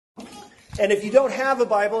And if you don't have a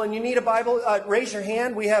Bible and you need a Bible, raise your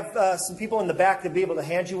hand. We have some people in the back that be able to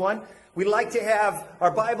hand you one. We like to have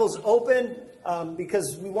our Bibles open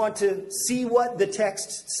because we want to see what the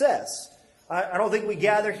text says. I don't think we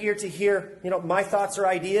gather here to hear, my thoughts or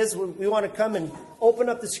ideas. We want to come and open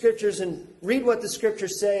up the Scriptures and read what the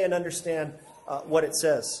Scriptures say and understand what it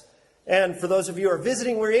says. And for those of you who are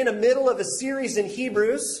visiting, we're in the middle of a series in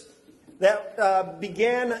Hebrews that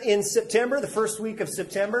began in September, the first week of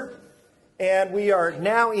September. And we are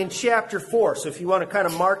now in chapter 4. So if you want to kind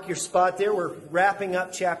of mark your spot there, we're wrapping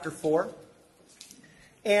up chapter 4.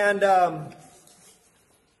 And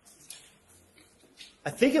I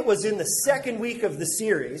think it was in the second week of the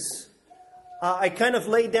series, I kind of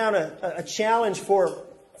laid down a challenge for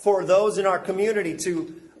those in our community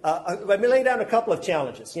to, I laid down a couple of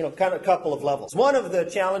challenges, kind of a couple of levels. One of the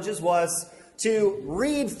challenges was to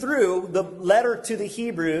read through the letter to the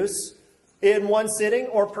Hebrews in one sitting,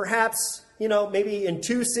 or perhaps, maybe in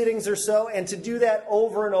two sittings or so, and to do that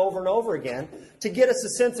over and over and over again to get us a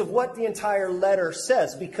sense of what the entire letter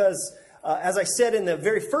says. Because, as I said in the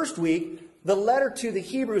very first week, the letter to the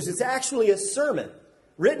Hebrews is actually a sermon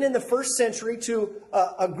written in the first century to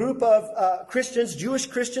a group of Christians, Jewish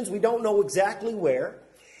Christians, we don't know exactly where.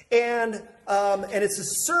 And it's a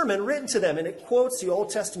sermon written to them, and it quotes the Old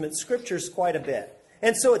Testament scriptures quite a bit.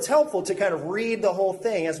 And so it's helpful to kind of read the whole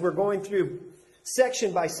thing. As we're going through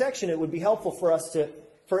section by section, it would be helpful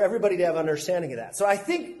for everybody to have an understanding of that. So I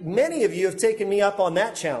think many of you have taken me up on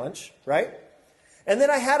that challenge, right? And then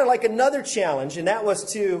I had another challenge, and that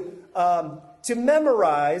was to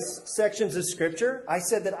memorize sections of Scripture. I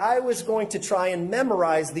said that I was going to try and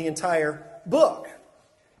memorize the entire book.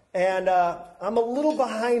 And I'm a little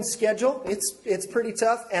behind schedule. It's pretty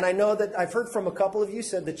tough. And I know that I've heard from a couple of you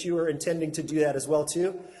said that you were intending to do that as well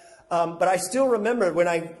too. But I still remember when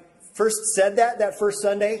I first said that first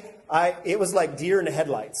Sunday, it was like deer in the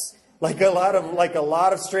headlights. Like a lot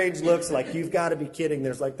of strange looks, like you've got to be kidding.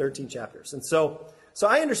 There's like 13 chapters. And so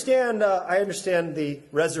I understand the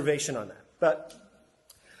reservation on that.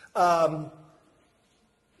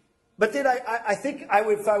 But then I think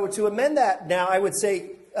if I were to amend that now, I would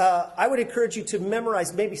say, I would encourage you to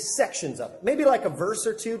memorize maybe sections of it. Maybe like a verse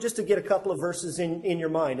or two, just to get a couple of verses in your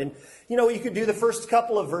mind. And, you could do the first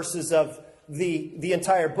couple of verses of the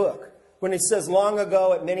entire book. When it says, long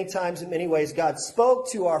ago, at many times, in many ways, God spoke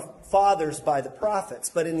to our fathers by the prophets.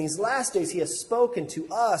 But in these last days, he has spoken to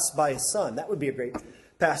us by his Son. That would be a great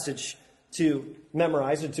passage to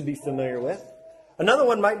memorize or to be familiar with. Another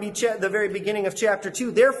one might be the very beginning of chapter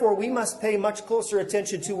 2. Therefore, we must pay much closer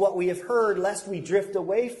attention to what we have heard, lest we drift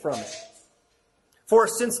away from it. For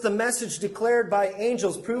since the message declared by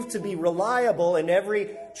angels proved to be reliable, and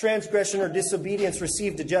every transgression or disobedience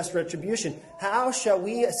received a just retribution, how shall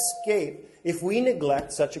we escape if we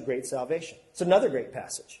neglect such a great salvation? It's another great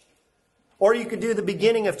passage. Or you could do the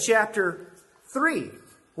beginning of chapter 3,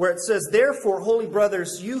 where it says, therefore, holy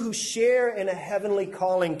brothers, you who share in a heavenly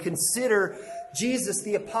calling, consider Jesus,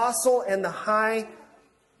 the apostle and high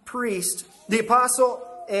priest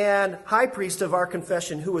of our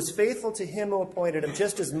confession, who was faithful to him who appointed him,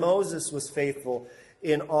 just as Moses was faithful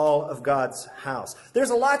in all of God's house.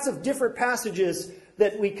 There's lots of different passages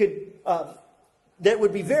that we could that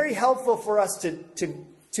would be very helpful for us to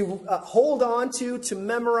hold on to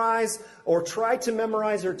memorize, or try to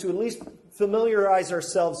memorize, or to at least familiarize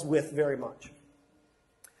ourselves with very much.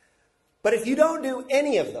 But if you don't do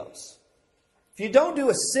any of those, if you don't do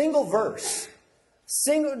a single verse,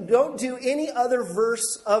 don't do any other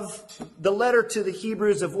verse of the letter to the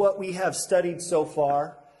Hebrews of what we have studied so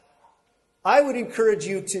far, I would encourage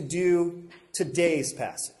you to do today's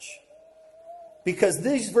passage. Because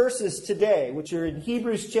these verses today, which are in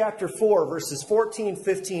Hebrews chapter 4, verses 14,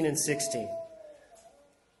 15, and 16,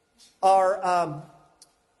 are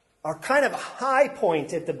kind of a high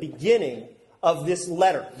point at the beginning of this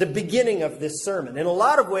letter, the beginning of this sermon. In a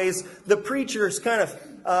lot of ways, the preacher is kind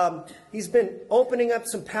of, he's been opening up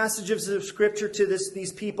some passages of Scripture to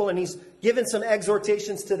these people, and he's given some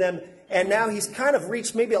exhortations to them, and now he's kind of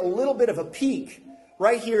reached maybe a little bit of a peak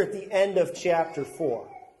right here at the end of chapter 4.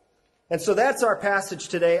 And so that's our passage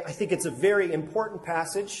today. I think it's a very important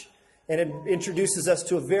passage, and it introduces us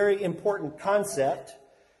to a very important concept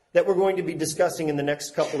that we're going to be discussing in the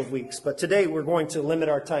next couple of weeks. But today we're going to limit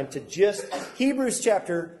our time to just Hebrews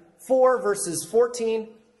chapter 4, verses 14,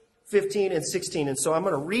 15, and 16. And so I'm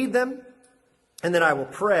going to read them, and then I will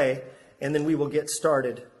pray, and then we will get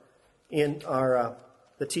started in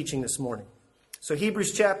the teaching this morning. So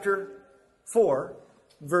Hebrews chapter 4,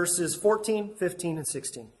 verses 14, 15, and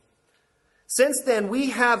 16. Since then we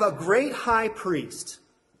have a great high priest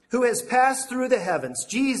who has passed through the heavens,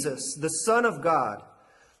 Jesus, the Son of God,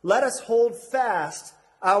 let us hold fast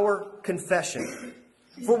our confession.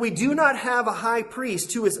 For we do not have a high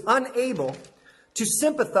priest who is unable to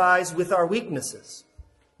sympathize with our weaknesses,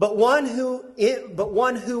 but one who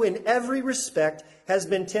in every respect has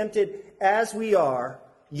been tempted as we are,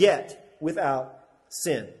 yet without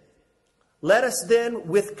sin. Let us then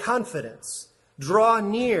with confidence draw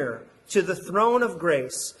near to the throne of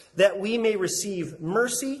grace, that we may receive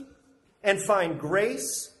mercy and find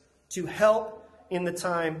grace to help in the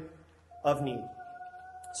time of need.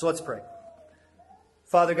 So let's pray.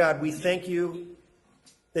 Father God, we thank you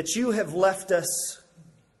that you have left us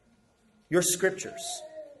your scriptures.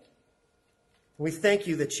 We thank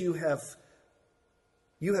you that you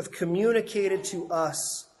have communicated to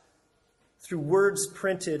us through words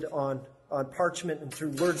printed on parchment and through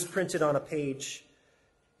words printed on a page.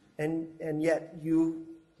 And yet you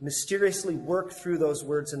mysteriously work through those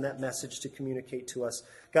words and that message to communicate to us.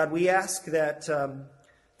 God, we ask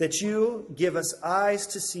that you give us eyes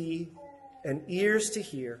to see and ears to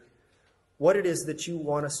hear what it is that you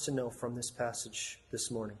want us to know from this passage this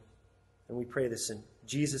morning. And we pray this in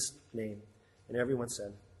Jesus' name. And everyone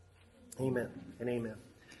said, amen and amen.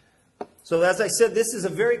 So as I said, this is a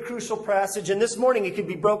very crucial passage. And this morning it could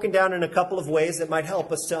be broken down in a couple of ways that might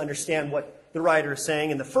help us to understand what the writer is saying.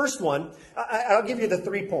 And the first one, I'll give you the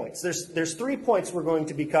 3 points. There's 3 points we're going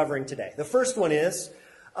to be covering today. The first one is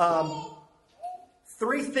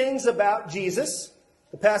 3 things about Jesus.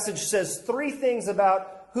 The passage says 3 things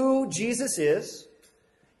about who Jesus is.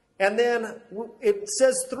 And then it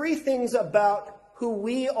says 3 things about who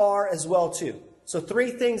we are as well too. So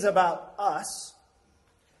 3 things about us.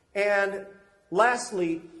 And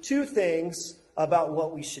lastly, 2 things about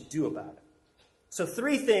what we should do about it. So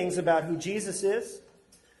 3 things about who Jesus is,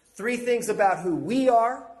 3 things about who we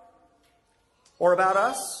are, or about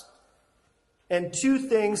us, and 2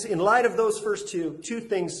 things, in light of those first 2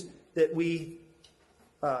 things that we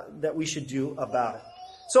should do about it.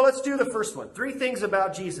 So let's do the first one. 3 things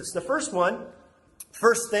about Jesus. The first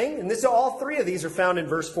thing, and all 3 of these are found in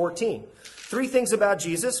verse 14. 3 things about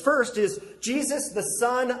Jesus. First is Jesus, the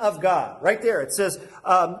Son of God. Right there it says,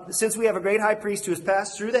 since we have a great high priest who has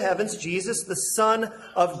passed through the heavens, Jesus, the Son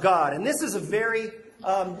of God. And this is a very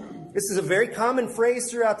common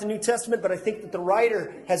phrase throughout the New Testament, but I think that the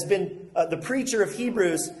writer has been, the preacher of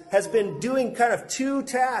Hebrews, has been doing kind of 2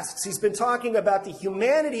 tasks. He's been talking about the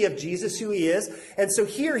humanity of Jesus, who he is. And so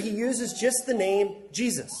here he uses just the name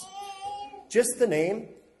Jesus. Just the name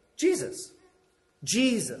Jesus.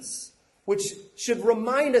 Jesus. Which should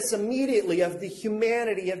remind us immediately of the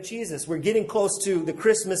humanity of Jesus. We're getting close to the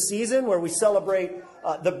Christmas season where we celebrate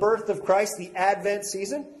the birth of Christ, the Advent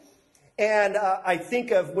season. And I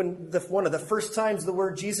think of one of the first times the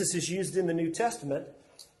word Jesus is used in the New Testament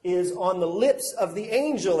is on the lips of the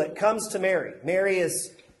angel that comes to Mary. Mary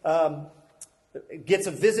gets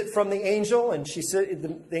a visit from the angel, and she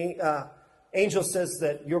said, the angel says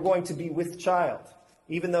that you're going to be with child.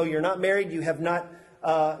 Even though you're not married, you've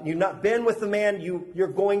not been with the man, you're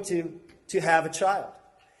going to have a child.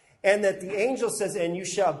 And that the angel says, and you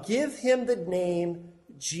shall give him the name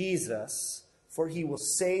Jesus, for he will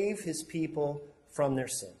save his people from their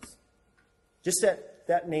sins. Just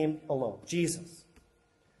that name alone, Jesus.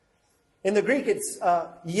 In the Greek, it's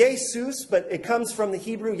Jesus, but it comes from the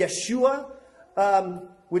Hebrew Yeshua,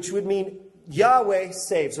 which would mean Yahweh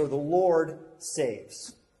saves, or the Lord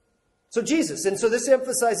saves. So Jesus, and so this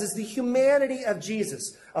emphasizes the humanity of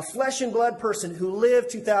Jesus, a flesh and blood person who lived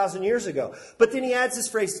 2,000 years ago. But then he adds this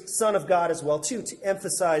phrase, Son of God, as well, too, to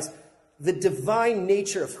emphasize the divine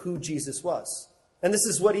nature of who Jesus was. And this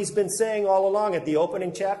is what he's been saying all along at the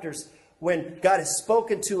opening chapters, when God has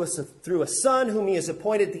spoken to us through a Son whom he has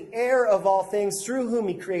appointed the heir of all things, through whom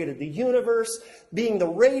he created the universe, being the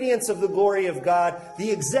radiance of the glory of God,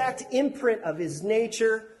 the exact imprint of his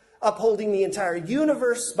nature, upholding the entire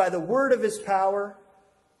universe by the word of his power,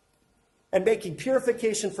 and making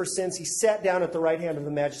purification for sins. He sat down at the right hand of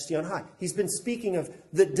the Majesty on high. He's been speaking of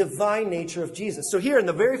the divine nature of Jesus. So here in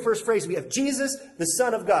the very first phrase, we have Jesus, the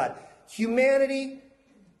Son of God. Humanity,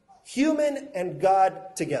 human and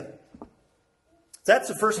God together. That's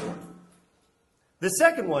the first one. The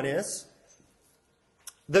second one is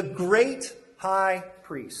the great high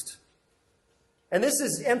priest. And this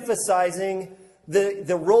is emphasizing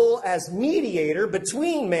the role as mediator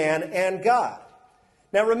between man and God.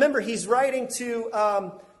 Now remember, he's writing to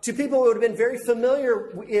people who would have been very familiar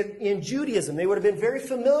in Judaism. They would have been very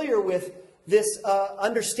familiar with this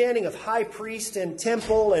understanding of high priest and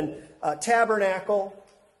temple and tabernacle.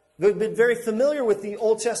 They've been very familiar with the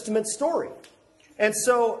Old Testament story. And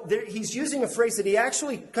so he's using a phrase that he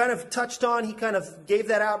actually kind of touched on. He kind of gave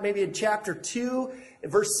that out maybe in chapter 2,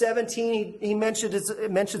 verse 17. He mentions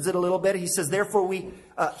it a little bit. He says, therefore,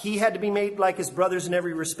 he had to be made like his brothers in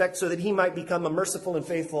every respect so that he might become a merciful and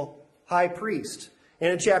faithful high priest.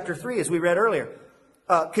 And in chapter 3, as we read earlier,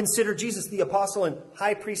 consider Jesus the apostle and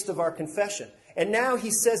high priest of our confession. And now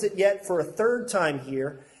he says it yet for a third time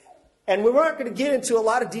here. And we're not going to get into a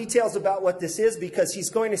lot of details about what this is because he's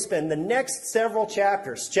going to spend the next several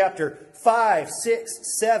chapters, chapter 5,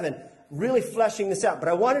 6, 7, really fleshing this out. But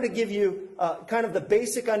I wanted to give you kind of the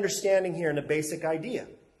basic understanding here and the basic idea.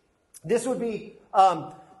 This would be,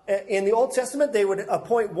 in the Old Testament, they would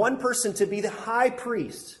appoint one person to be the high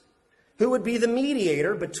priest, who would be the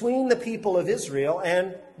mediator between the people of Israel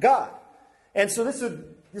and God. And so this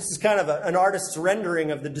is kind of an artist's rendering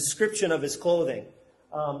of the description of his clothing.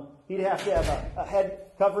 He'd have to have a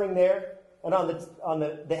head covering there, and on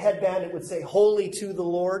the headband it would say, "Holy to the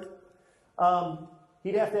Lord."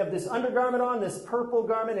 He'd have to have this undergarment on, this purple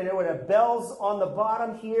garment, and it would have bells on the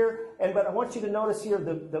bottom here. But I want you to notice here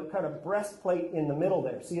the kind of breastplate in the middle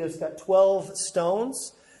there. See, it's got 12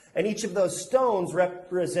 stones, and each of those stones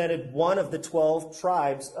represented one of the 12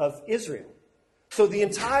 tribes of Israel. So the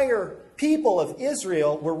entire people of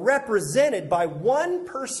Israel were represented by one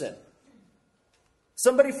person,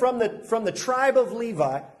 somebody from the tribe of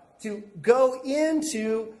Levi, to go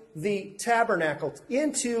into the tabernacle,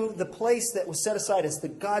 into the place that was set aside as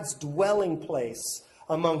God's dwelling place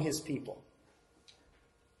among his people.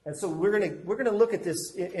 And so we're going to look at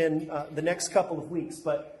this in the next couple of weeks.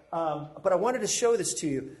 But I wanted to show this to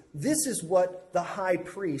you. This is what the high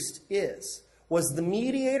priest was the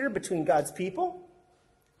mediator between God's people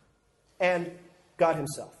and God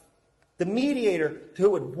himself. The mediator who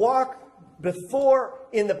would walk before,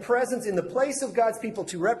 in the presence, in the place of God's people,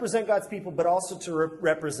 to represent God's people, but also to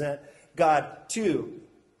represent God to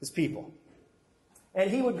his people. And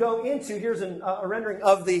he would go into, here's a rendering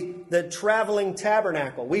of the traveling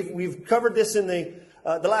tabernacle. We've covered this in the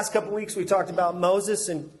last couple of weeks. We talked about Moses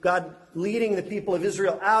and God leading the people of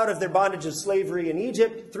Israel out of their bondage of slavery in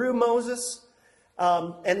Egypt through Moses.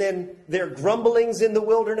 And then their grumblings in the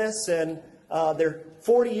wilderness and their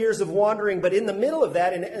 40 years of wandering. But in the middle of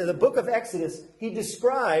that, in the book of Exodus, he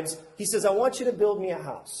says, I want you to build me a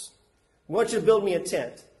house. I want you to build me a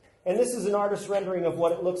tent. And this is an artist's rendering of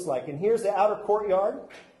what it looks like. And here's the outer courtyard.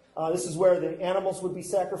 This is where the animals would be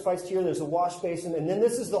sacrificed here. There's a wash basin. And then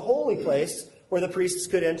this is the holy place where the priests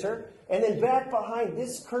could enter. And then back behind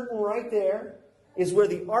this curtain right there is where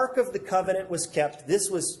the Ark of the Covenant was kept.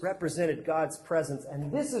 This represented God's presence.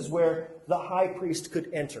 And this is where the high priest could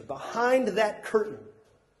enter. Behind that curtain,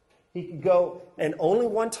 he could go, and only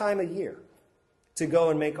one time a year, to go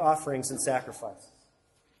and make offerings and sacrifices.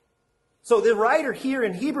 So the writer here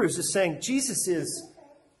in Hebrews is saying Jesus is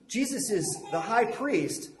the high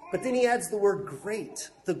priest, but then he adds the word great,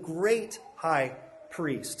 the great high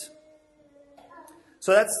priest.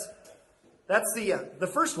 So that's the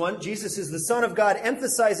first one. Jesus is the Son of God,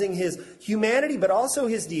 emphasizing his humanity, but also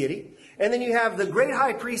his deity. And then you have the great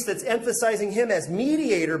high priest that's emphasizing him as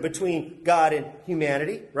mediator between God and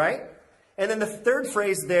humanity, right? And then the third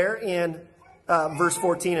phrase there in verse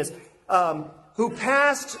 14 is, who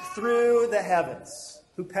passed through the heavens.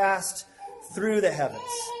 Who passed through the heavens.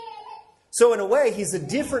 So in a way, he's a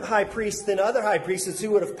different high priest than other high priests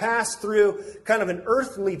who would have passed through kind of an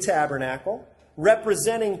earthly tabernacle,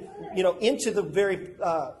 representing, into the very,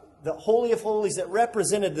 the Holy of Holies that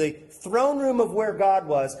represented the throne room of where God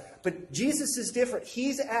was. But Jesus is different.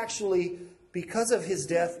 He's actually, because of his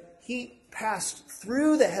death, he passed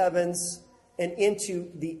through the heavens and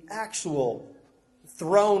into the actual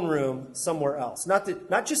throne room somewhere else. Not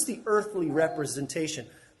just the earthly representation,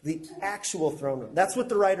 the actual throne room. That's what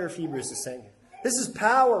the writer of Hebrews is saying here. This is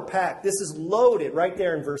power-packed. This is loaded right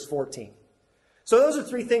there in verse 14. So those are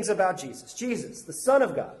three things about Jesus. Jesus, the Son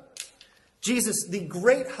of God. Jesus, the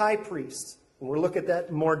great high priest. And we'll look at that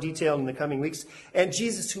in more detail in the coming weeks. And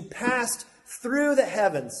Jesus, who passed through the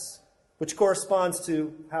heavens, which corresponds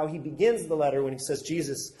to how he begins the letter when he says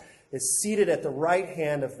Jesus is seated at the right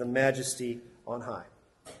hand of the Majesty on high.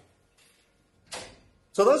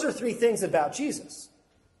 So those are three things about Jesus.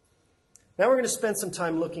 Now we're going to spend some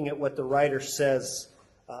time looking at what the writer says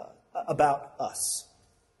about us.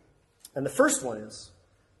 And the first one is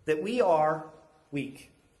that we are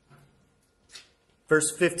weak.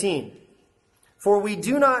 Verse 15. For we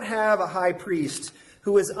do not have a high priest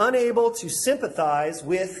who is unable to sympathize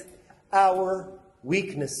with our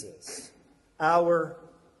weaknesses. Our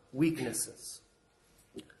weaknesses.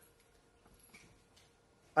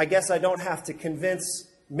 I guess I don't have to convince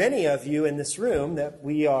many of you in this room that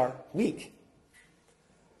we are weak.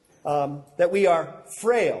 that we are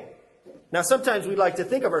frail. Now, sometimes we like to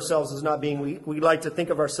think of ourselves as not being weak. We like to think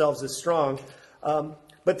of ourselves as strong.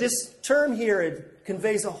 But this term here, it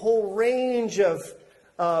conveys a whole range of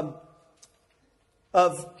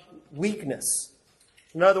weakness.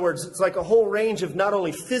 In other words, it's like a whole range of not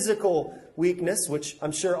only physical weakness, which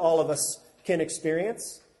I'm sure all of us can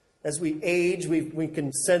experience. As we age, we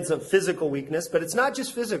can sense a physical weakness, but it's not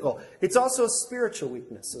just physical. It's also a spiritual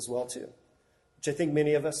weakness as well, too, which I think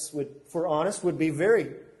many of us would, if we're honest,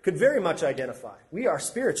 could very much identify. We are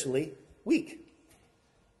spiritually weak.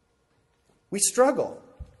 We struggle.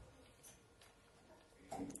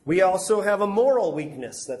 We also have a moral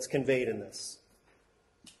weakness that's conveyed in this.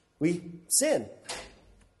 We sin.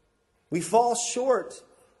 We fall short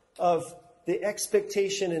of the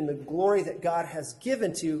expectation and the glory that God has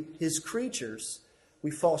given to his creatures.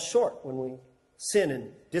 We fall short when we sin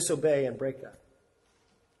and disobey and break that.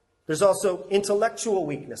 There's also intellectual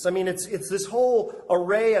weakness. I mean, it's this whole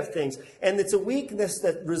array of things. And it's a weakness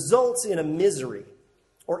that results in a misery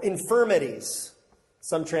or infirmities.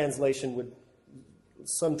 Some translations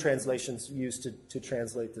use to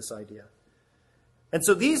translate this idea. And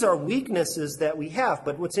so these are weaknesses that we have.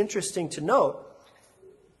 But what's interesting to note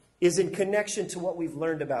is in connection to what we've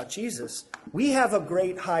learned about Jesus, we have a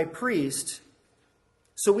great high priest.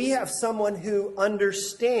 So we have someone who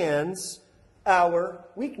understands our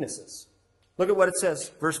weaknesses. Look at what it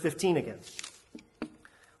says, verse 15 again.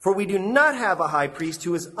 For we do not have a high priest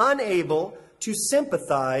who is unable to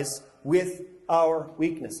sympathize with our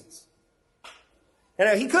weaknesses.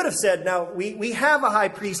 And he could have said, now, we have a high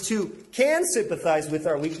priest who can sympathize with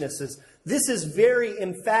our weaknesses. This is very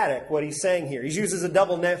emphatic, what he's saying here. He uses a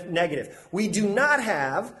double negative. We do not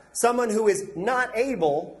have someone who is not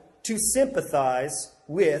able to sympathize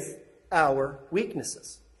with our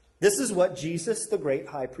weaknesses. This is what Jesus, the great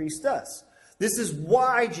high priest, does. This is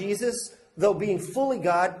why Jesus, though being fully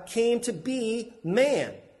God, came to be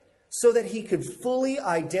man, so that he could fully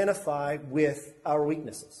identify with our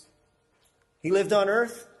weaknesses. He lived on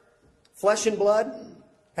earth, flesh and blood,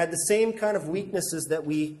 had the same kind of weaknesses that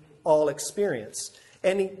we all experience.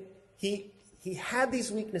 And he had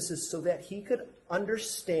these weaknesses so that he could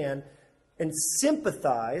understand and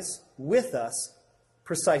sympathize with us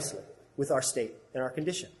precisely, with our state and our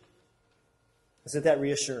condition. Isn't that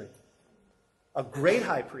reassuring? A great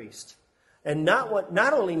high priest. And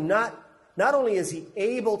not only is he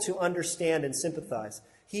able to understand and sympathize,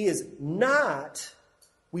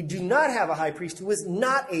 we do not have a high priest who is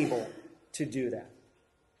not able to do that.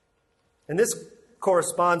 And this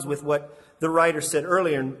corresponds with what the writer said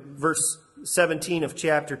earlier in verse 17 of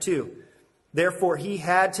chapter 2. Therefore, he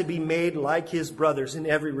had to be made like his brothers in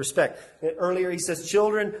every respect. And earlier he says,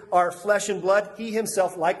 children are flesh and blood. He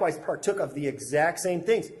himself likewise partook of the exact same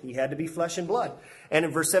things. He had to be flesh and blood. And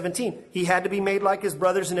in verse 17, he had to be made like his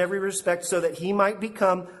brothers in every respect so that he might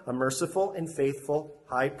become a merciful and faithful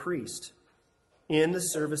high priest in the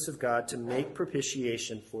service of God to make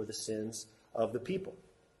propitiation for the sins of the people.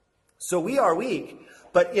 So we are weak,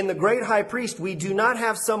 but in the great high priest, we do not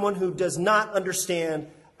have someone who does not understand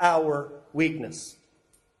our weakness.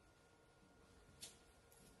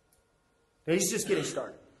 Now, he's just getting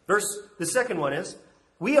started. The second one is,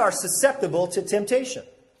 we are susceptible to temptation.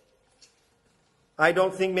 I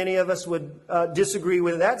don't think many of us would disagree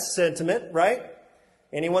with that sentiment, right?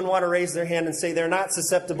 Anyone want to raise their hand and say they're not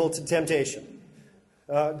susceptible to temptation?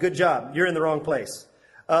 Good job. You're in the wrong place.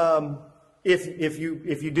 If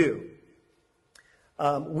you do.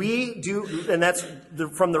 We do, and that's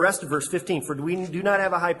from the rest of verse 15. For we do not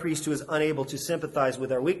have a high priest who is unable to sympathize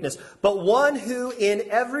with our weakness, but one who in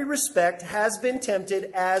every respect has been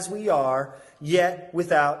tempted as we are, yet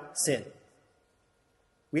without sin.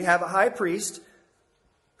 We have a high priest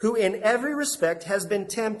who in every respect has been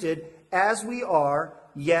tempted as we are,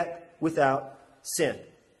 yet without sin.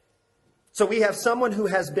 So we have someone who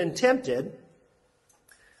has been tempted.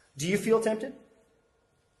 Do you feel tempted?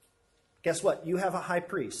 Guess what? You have a high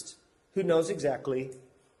priest who knows exactly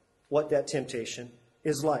what that temptation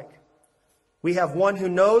is like. We have one who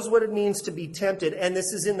knows what it means to be tempted, and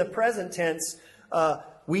this is in the present tense.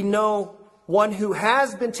 We know one who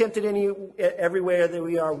has been tempted everywhere that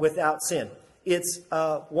we are without sin. It's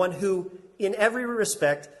one who, in every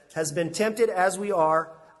respect, has been tempted as we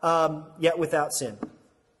are, yet without sin.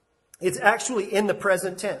 It's actually in the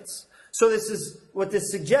present tense. So this is what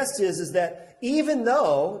this suggests is that even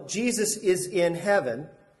though Jesus is in heaven,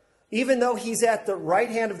 even though he's at the right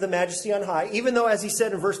hand of the Majesty on high, even though, as he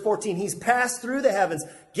said in verse 14, he's passed through the heavens,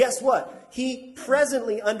 guess what? He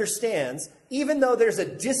presently understands, even though there's a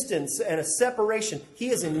distance and a separation, he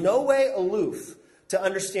is in no way aloof to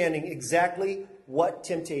understanding exactly what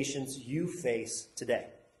temptations you face today.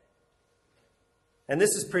 And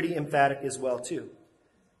this is pretty emphatic as well, too.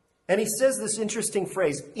 And he says this interesting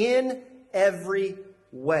phrase, in every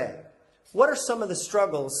way. What are some of the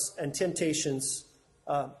struggles and temptations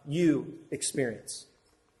you experience?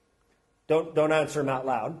 Don't answer them out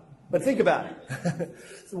loud, but think about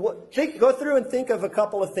it. Go through and think of a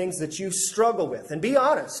couple of things that you struggle with, and be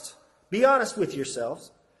honest. Be honest with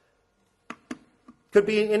yourselves. Could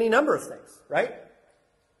be any number of things, right?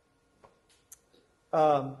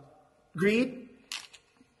 Greed,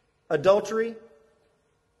 adultery,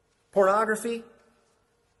 pornography,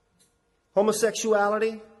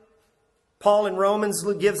 homosexuality. Paul in Romans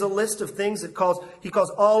gives a list of things that he calls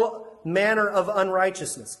all manner of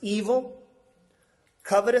unrighteousness. Evil,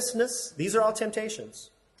 covetousness, these are all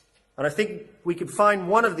temptations. And I think we could find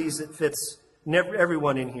one of these that fits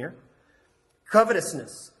everyone in here.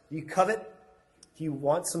 Covetousness. You covet. You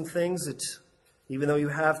want some things that, even though you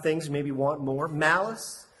have things, you maybe want more.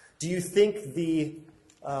 Malice. Do you think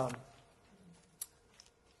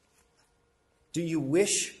do you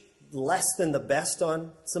wish less than the best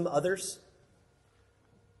on some others?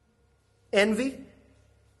 Envy.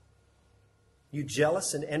 You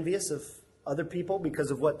jealous and envious of other people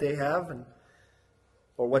because of what they have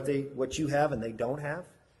or what you have and they don't have?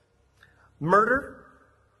 Murder,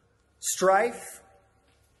 strife,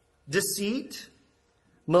 deceit,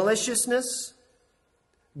 maliciousness,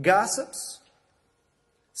 gossips,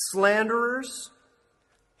 slanderers,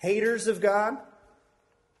 haters of God,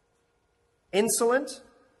 insolent.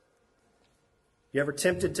 You ever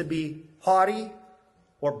tempted to be haughty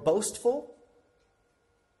or boastful?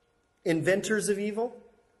 Inventors of evil?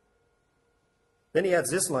 Then he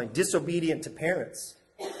adds this line, disobedient to parents.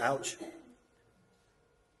 Ouch.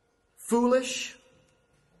 Foolish,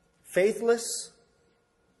 faithless,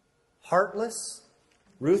 heartless,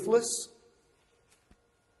 ruthless.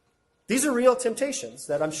 These are real temptations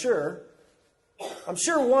that I'm sure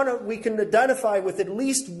we can identify with at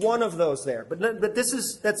least one of those there. But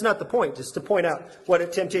that's not the point, just to point out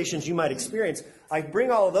what temptations you might experience. I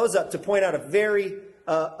bring all of those up to point out a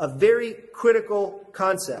very critical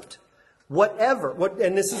concept.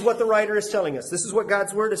 And this is what the writer is telling us. This is what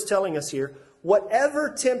God's Word is telling us here. Whatever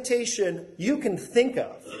temptation you can think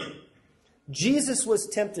of, Jesus was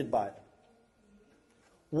tempted by it.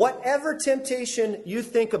 Whatever temptation you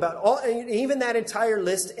think about, even that entire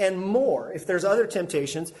list and more, if there's other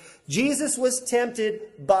temptations, Jesus was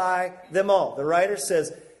tempted by them all. The writer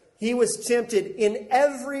says he was tempted in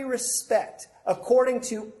every respect, according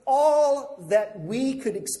to all that we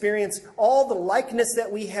could experience, all the likeness that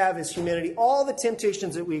we have as humanity, all the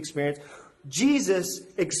temptations that we experience. Jesus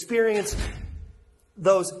experienced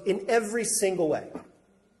those in every single way.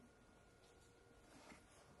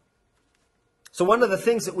 So one of the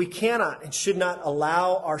things that we cannot and should not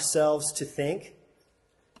allow ourselves to think,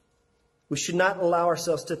 we should not allow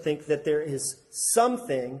ourselves to think that there is some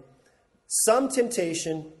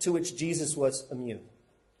temptation to which Jesus was immune.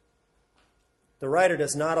 The writer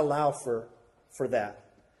does not allow for that.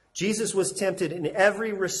 Jesus was tempted in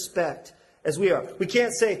every respect as we are. We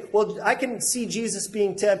can't say, well, I can see Jesus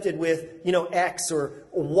being tempted with, X or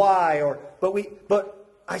Y, but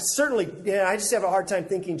I just have a hard time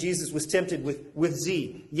thinking Jesus was tempted with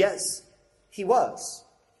Z. Yes, he was,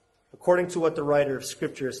 according to what the writer of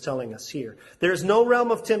Scripture is telling us here. There is no realm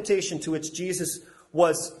of temptation to which Jesus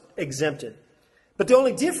was exempted. But the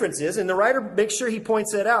only difference is, and the writer makes sure he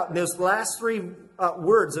points that out in those last three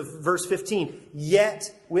words of verse 15,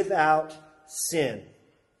 yet without sin.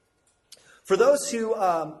 For those who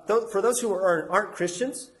aren't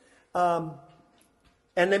Christians,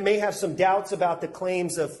 and they may have some doubts about the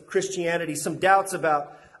claims of Christianity, some doubts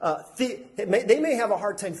about, they may have a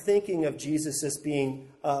hard time thinking of Jesus as being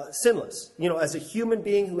sinless. As a human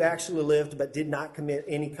being who actually lived but did not commit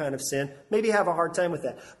any kind of sin. Maybe have a hard time with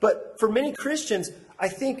that. But for many Christians, I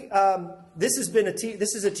think this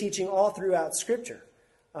is a teaching all throughout Scripture.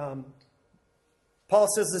 Paul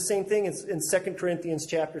says the same thing in 2 Corinthians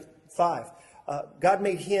chapter 5. God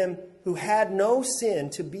made him who had no sin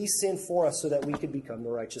to be sin for us so that we could become the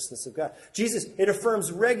righteousness of God. Jesus, it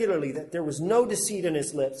affirms regularly that there was no deceit in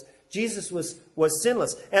his lips. Jesus was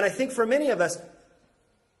sinless. And I think for many of us,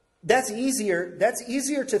 that's easier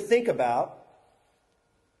to think about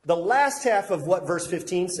the last half of what verse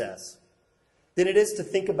 15 says than it is to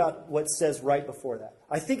think about what says right before that.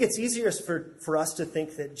 I think it's easier for us to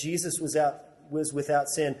think that Jesus was without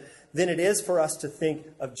sin than it is for us to think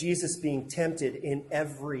of Jesus being tempted in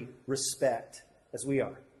every respect as we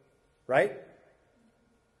are. Right?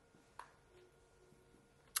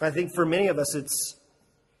 I think for many of us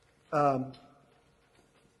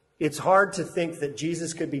it's hard to think that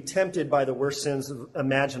Jesus could be tempted by the worst sins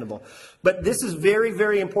imaginable. But this is very,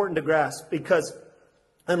 very important to grasp, because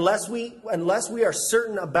unless we are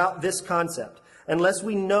certain about this concept, unless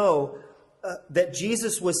we know that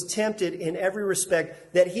Jesus was tempted in every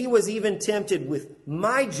respect, that he was even tempted with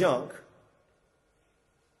my junk,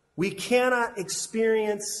 we cannot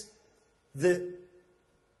experience the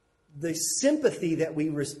sympathy that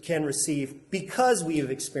we can receive because we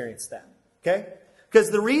have experienced that. Okay? Because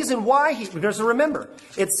the reason why because remember,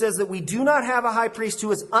 it says that we do not have a high priest who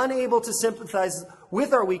is unable to sympathize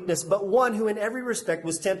with our weakness, but one who in every respect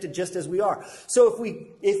was tempted just as we are. So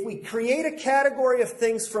if we create a category of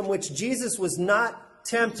things from which Jesus was not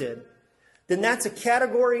tempted, then that's a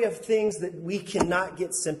category of things that we cannot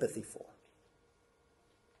get sympathy for.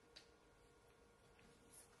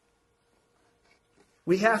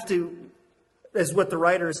 We have to, as what the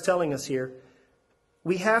writer is telling us here,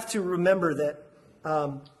 we have to remember that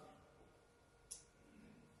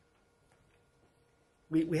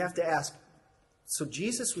we have to ask, so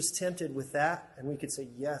Jesus was tempted with that? And we could say,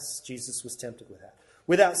 yes, Jesus was tempted with that.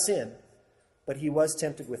 Without sin, but he was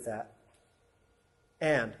tempted with that.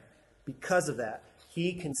 And because of that,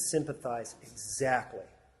 he can sympathize exactly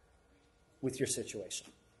with your situation.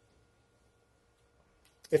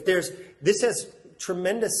 This has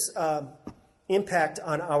tremendous impact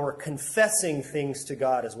on our confessing things to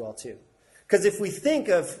God as well, too. Because if we think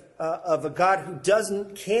of a God who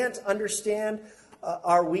can't understand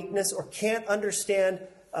our weakness or can't understand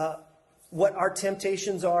what our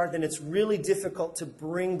temptations are, then it's really difficult to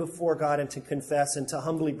bring before God and to confess and to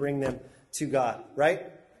humbly bring them to God,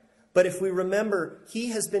 right? But if we remember he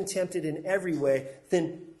has been tempted in every way,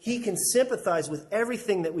 then he can sympathize with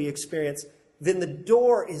everything that we experience. Then the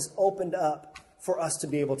door is opened up for us to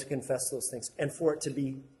be able to confess those things and for it to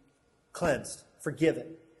be cleansed,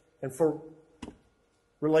 forgiven, and for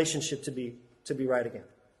relationship to be right again.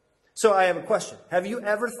 So I have a question. Have you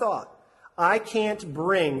ever thought, I can't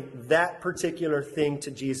bring that particular thing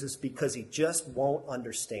to Jesus because he just won't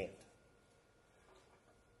understand?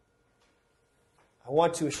 I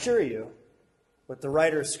want to assure you what the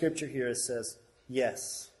writer of Scripture here says,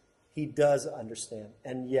 yes, he does understand.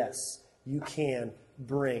 And yes, you can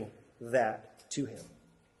bring that to him.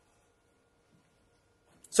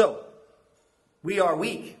 So, we are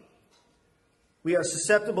weak. We are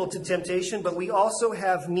susceptible to temptation, but we also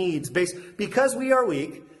have needs. Because we are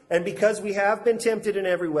weak, and because we have been tempted in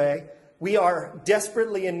every way, we are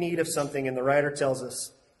desperately in need of something. And the writer tells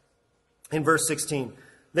us in verse 16,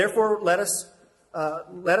 therefore let us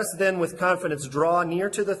then with confidence draw near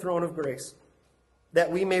to the throne of grace,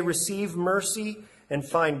 that we may receive mercy and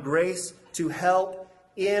find grace to help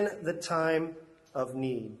in the time of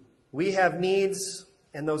need. We have needs,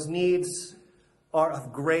 and those needs are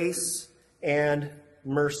of grace and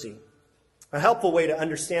mercy. A helpful way to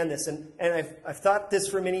understand this, and I've thought this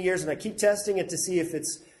for many years, and I keep testing it to see if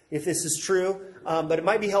this is true, but it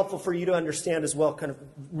might be helpful for you to understand as well, kind of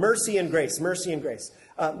mercy and grace, mercy and grace.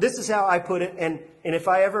 This is how I put it, and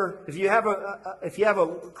if you have a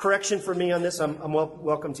correction for me on this, I'm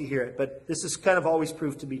welcome to hear it. But this has kind of always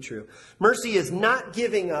proved to be true. Mercy is not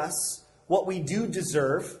giving us what we do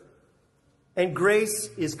deserve, and grace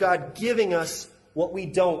is God giving us what we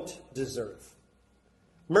don't deserve.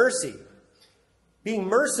 Mercy, being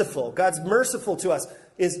merciful, God's merciful to us,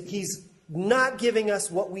 is he's not giving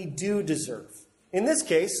us what we do deserve. In this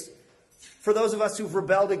case, for those of us who've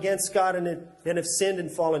rebelled against God and have sinned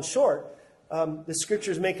and fallen short, the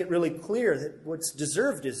Scriptures make it really clear that what's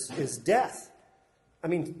deserved is death. I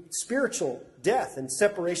mean, spiritual death and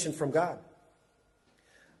separation from God.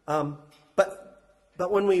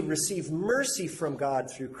 But when we receive mercy from God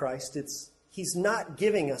through Christ, he's not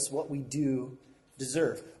giving us what we do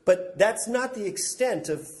deserve. But that's not the extent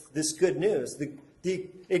of this good news.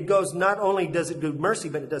 It goes, not only does it do mercy,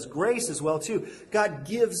 but it does grace as well too. God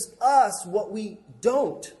gives us what we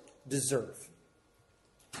don't deserve.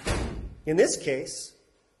 In this case,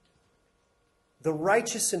 the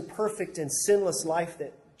righteous and perfect and sinless life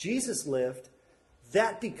that Jesus lived,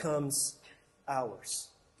 that becomes ours.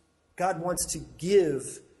 God wants to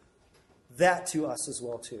give that to us as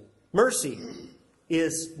well too. Mercy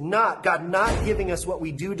is not God not giving us what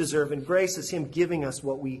we do deserve, and grace is him giving us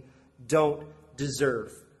what we don't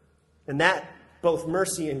deserve. And that, both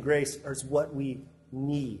mercy and grace, is what we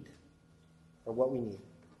need. Or what we need.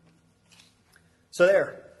 So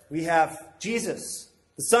there, we have Jesus,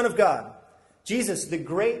 the Son of God. Jesus, the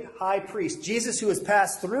great high priest. Jesus, who has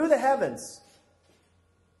passed through the heavens,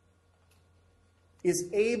 is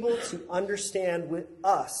able to understand with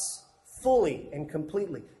us fully and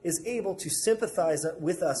completely, is able to sympathize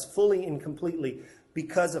with us fully and completely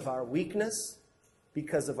because of our weakness,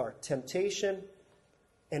 because of our temptation,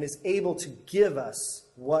 and is able to give us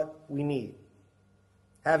what we need.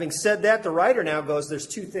 Having said that, the writer now goes, there's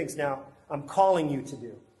two things now I'm calling you to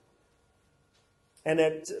do. And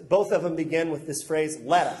both of them begin with this phrase,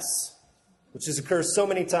 let us, which occurs so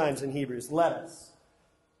many times in Hebrews. Let us.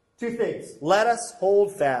 Two things. Let us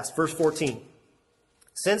hold fast. Verse 14.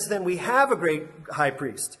 Since then we have a great high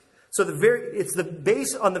priest. So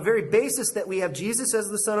it's on the very basis that we have Jesus as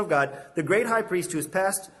the Son of God, the great high priest who has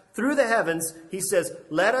passed through the heavens, he says,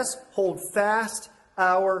 let us hold fast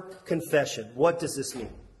our confession. What does this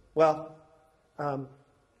mean? Well,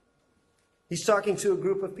 he's talking to a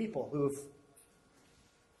group of people who have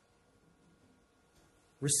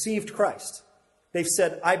received Christ. They've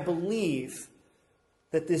said, I believe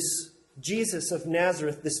that this Jesus of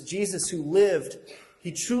Nazareth, this Jesus who lived,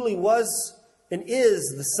 he truly was and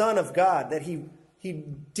is the Son of God, that he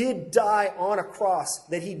did die on a cross,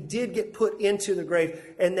 that he did get put into the grave,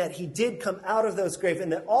 and that he did come out of those graves,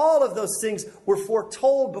 and that all of those things were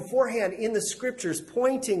foretold beforehand in the Scriptures,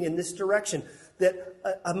 pointing in this direction, that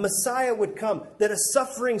a Messiah would come, that a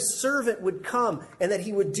suffering servant would come, and that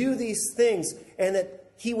he would do these things, and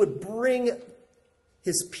that he would bring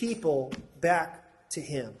his people back to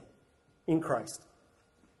him in Christ.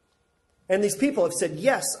 And these people have said,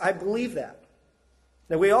 yes, I believe that.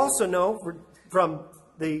 Now, we also know from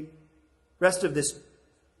the rest of this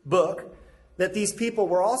book that these people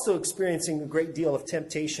were also experiencing a great deal of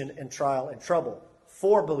temptation and trial and trouble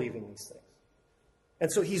for believing these things.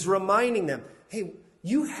 And so he's reminding them, hey,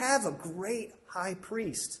 you have a great high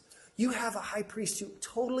priest. You have a high priest who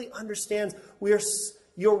totally understands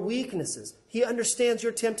your weaknesses. He understands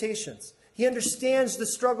your temptations. He understands the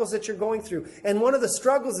struggles that you're going through. And one of the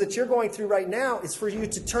struggles that you're going through right now is for you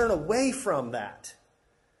to turn away from that.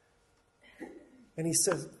 And he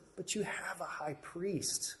says, but you have a high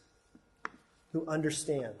priest who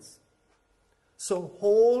understands. So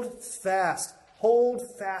hold fast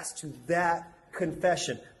to that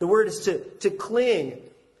confession. The word is to cling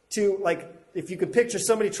to, like, if you could picture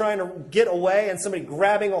somebody trying to get away and somebody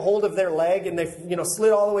grabbing a hold of their leg and they've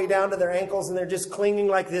slid all the way down to their ankles and they're just clinging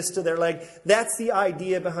like this to their leg. That's the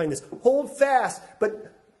idea behind this. Hold fast,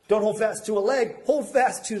 but don't hold fast to a leg. Hold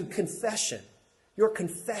fast to confession. Your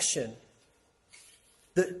confession.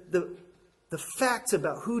 The facts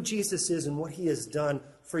about who Jesus is and what he has done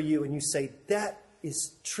for you. And you say, that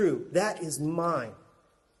is true. That is mine.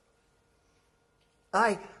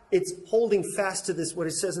 It's holding fast to this, what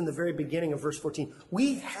it says in the very beginning of verse 14.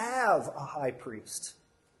 We have a high priest.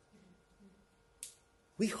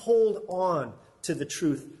 We hold on to the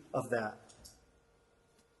truth of that.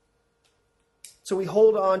 So we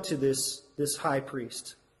hold on to this high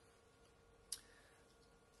priest.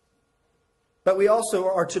 But we also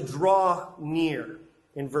are to draw near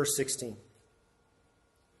in verse 16.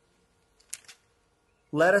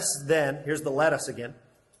 Let us then, here's the let us again.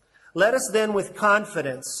 Let us then with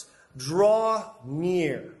confidence draw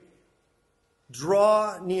near.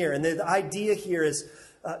 Draw near. And the idea here is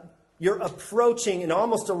you're approaching in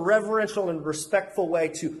almost a reverential and respectful way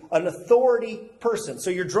to an authority person.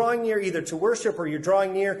 So you're drawing near either to worship or you're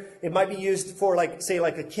drawing near. It might be used for, like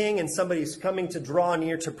a king and somebody's coming to draw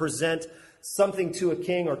near to present something to a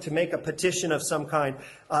king or to make a petition of some kind.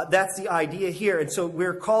 That's the idea here. And so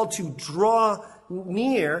we're called to draw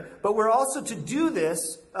near, but we're also to do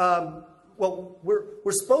this.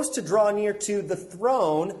 We're supposed to draw near to the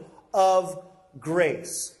throne of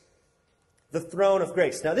grace. The throne of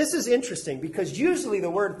grace. Now, this is interesting because usually the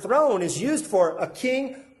word throne is used for a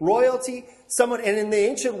king, royalty, someone, and in the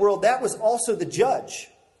ancient world, that was also the judge.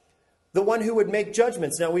 The one who would make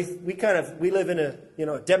judgments. Now, we live in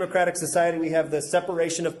a democratic society. We have the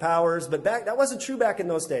separation of powers, but that wasn't true back in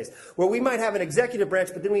those days, where we might have an executive branch,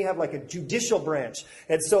 but then we have like a judicial branch.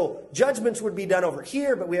 And so judgments would be done over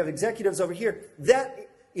here, but we have executives over here. That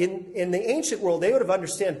in the ancient world, they would have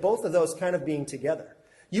understood both of those kind of being together.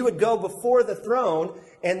 You would go before the throne,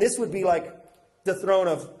 and this would be like the throne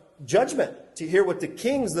of judgment to hear what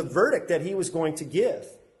the verdict that he was going to give.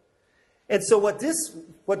 And so what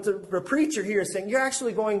the preacher here is saying, you're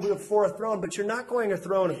actually going before a throne, but you're not going a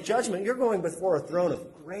throne of judgment. You're going before a throne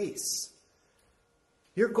of grace.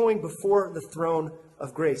 You're going before the throne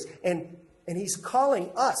of grace. And he's calling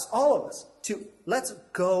us, all of us, to let's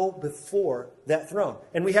go before that throne.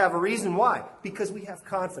 And we have a reason why. Because we have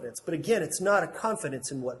confidence. But again, it's not a confidence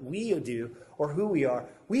in what we do or who we are.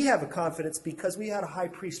 We have a confidence because we had a high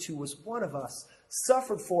priest who was one of us,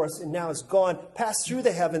 suffered for us, and now is gone, passed through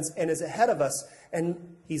the heavens, and is ahead of us,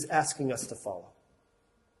 and he's asking us to follow.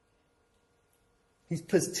 He's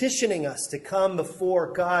petitioning us to come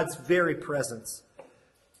before God's very presence.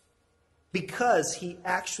 because he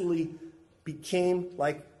actually became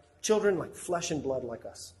like children, like flesh and blood like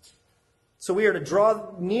us. So we are to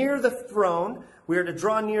draw near the throne. We are to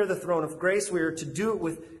draw near the throne of grace. We are to do it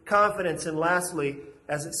with confidence. And lastly,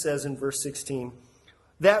 as it says in verse 16,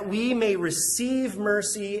 that we may receive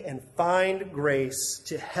mercy and find grace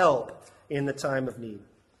to help in the time of need.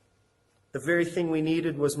 The very thing we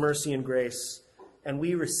needed was mercy and grace, and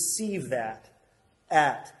we receive that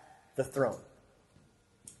at the throne.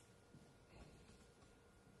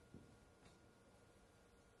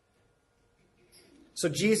 So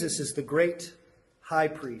Jesus is the great high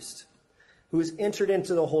priest who has entered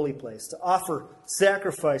into the holy place to offer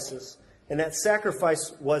sacrifices, and that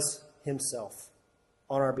sacrifice was himself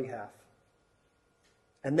on our behalf.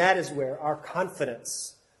 And that is where our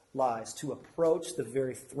confidence lies, to approach the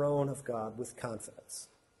very throne of God with confidence.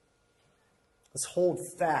 Let's hold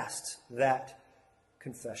fast that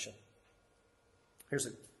confession. Here's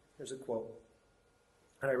a quote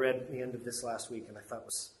that I read at the end of this last week and I thought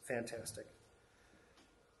was fantastic.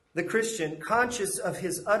 The Christian, conscious of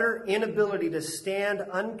his utter inability to stand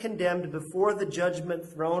uncondemned before the judgment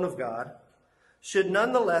throne of God, should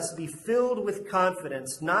nonetheless be filled with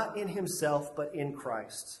confidence, not in himself, but in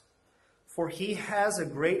Christ. For he has a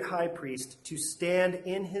great high priest to stand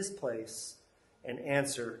in his place and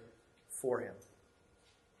answer for him.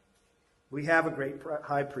 We have a great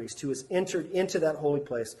high priest who has entered into that holy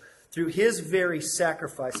place through his very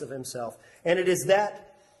sacrifice of himself. And it is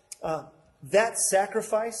that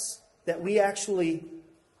sacrifice that we actually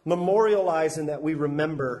memorialize and that we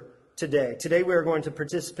remember today. Today we are going to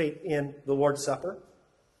participate in the Lord's Supper.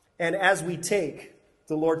 And as we take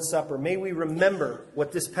the Lord's Supper, may we remember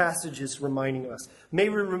what this passage is reminding us. May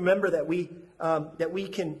we remember that we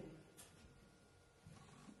can...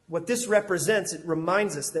 What this represents, it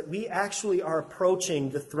reminds us that we actually are approaching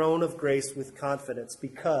the throne of grace with confidence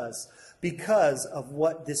because of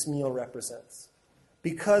what this meal represents.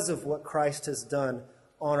 Because of what Christ has done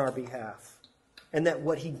on our behalf. And that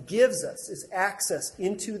what he gives us is access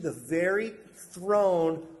into the very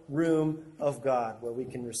throne room of God where we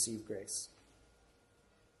can receive grace.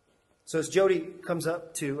 So as Jody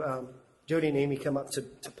and Amy come up to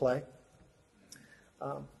play,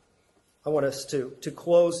 I want us to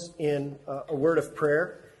close in a word of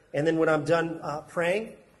prayer. And then when I'm done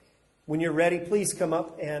praying, when you're ready, please come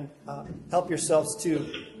up and help yourselves to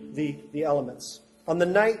the elements. On the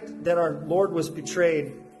night that our Lord was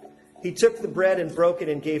betrayed, he took the bread and broke it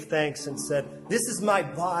and gave thanks and said, "This is my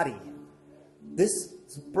body. This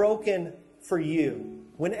is broken for you.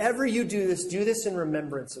 Whenever you do this in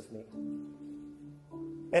remembrance of me."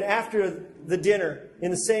 And after the dinner,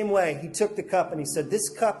 in the same way, he took the cup and he said, "This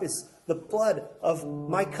cup is the blood of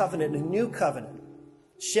my covenant, a new covenant,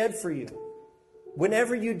 shed for you.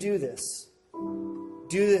 Whenever you do this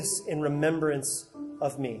in remembrance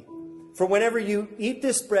of me. For whenever you eat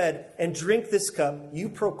this bread and drink this cup, you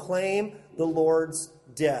proclaim the Lord's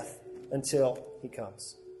death until he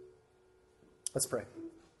comes." Let's pray.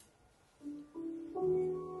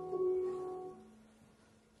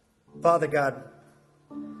 Father God,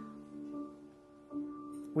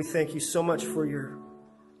 we thank you so much for your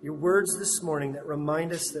words this morning that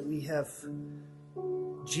remind us that we have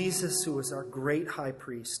Jesus, who is our great high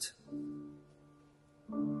priest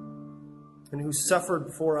and who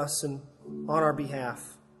suffered for us and on our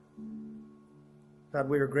behalf. God,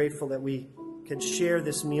 we are grateful that we can share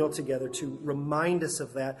this meal together to remind us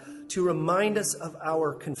of that, to remind us of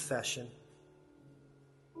our confession.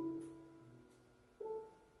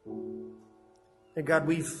 And God,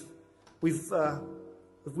 we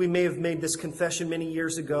may have made this confession many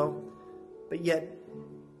years ago, but yet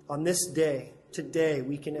on this day, today,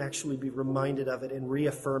 we can actually be reminded of it and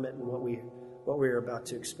reaffirm it in what we are about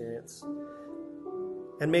to experience.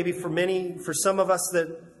 And maybe for some of us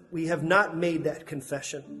that we have not made that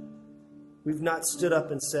confession, we've not stood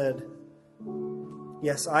up and said,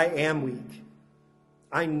 "Yes, I am weak.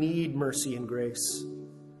 I need mercy and grace.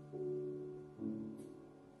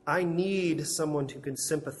 I need someone who can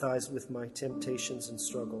sympathize with my temptations and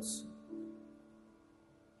struggles."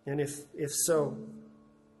 And if so,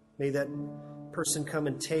 may that person come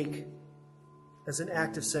and take as an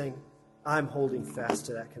act of saying, "I'm holding fast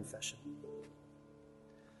to that confession."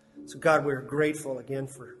 So God, we're grateful again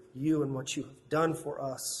for you and what you have done for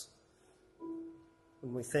us.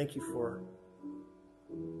 And we thank you for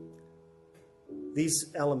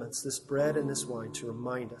these elements, this bread and this wine, to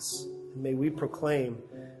remind us. And may we proclaim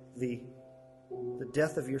the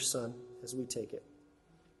death of your Son as we take it.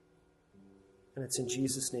 And it's in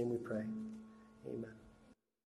Jesus' name we pray. Amen.